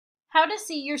How to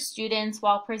see your students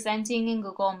while presenting in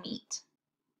Google Meet.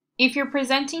 If you're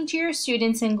presenting to your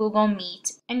students in Google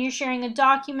Meet and you're sharing a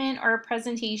document or a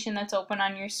presentation that's open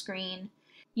on your screen,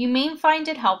 you may find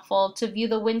it helpful to view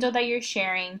the window that you're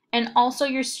sharing and also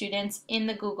your students in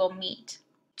the Google Meet.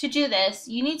 To do this,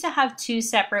 you need to have two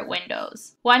separate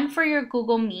windows, one for your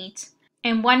Google Meet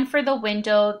and one for the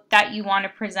window that you want to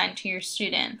present to your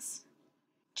students.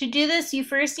 To do this, you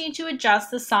first need to adjust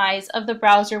the size of the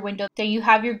browser window that you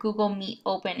have your Google Meet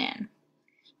open in.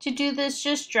 To do this,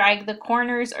 just drag the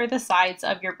corners or the sides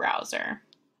of your browser.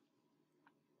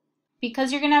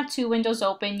 Because you're going to have two windows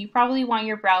open, you probably want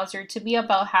your browser to be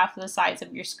about half the size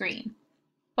of your screen.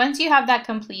 Once you have that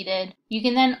completed, you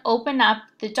can then open up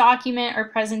the document or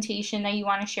presentation that you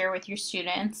want to share with your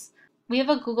students. We have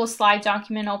a Google Slide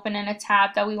document open in a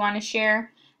tab that we want to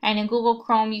share, and in Google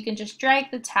Chrome you can just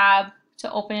drag the tab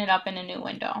to open it up in a new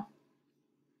window.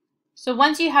 So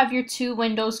once you have your two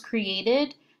windows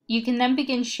created, you can then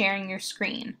begin sharing your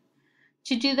screen.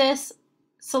 To do this,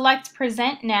 select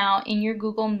Present Now in your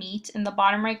Google Meet in the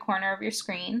bottom right corner of your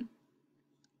screen,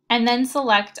 and then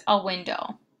select a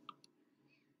window.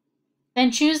 Then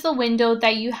choose the window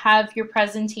that you have your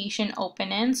presentation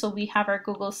open in, so we have our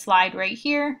Google Slide right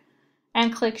here,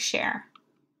 and click Share.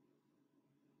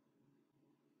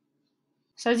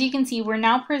 So as you can see, we're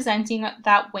now presenting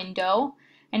that window,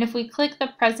 and if we click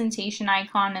the presentation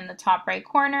icon in the top right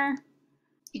corner,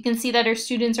 you can see that our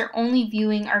students are only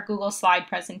viewing our Google Slide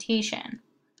presentation.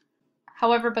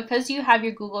 However, because you have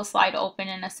your Google Slide open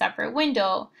in a separate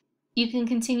window, you can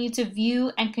continue to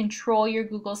view and control your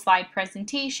Google Slide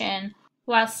presentation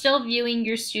while still viewing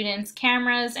your students'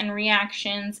 cameras and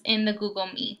reactions in the Google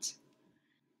Meet.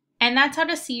 And that's how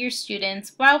to see your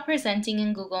students while presenting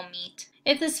in Google Meet.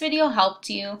 If this video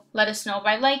helped you, let us know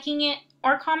by liking it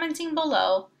or commenting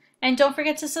below, and don't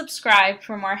forget to subscribe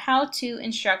for more how-to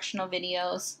instructional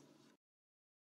videos.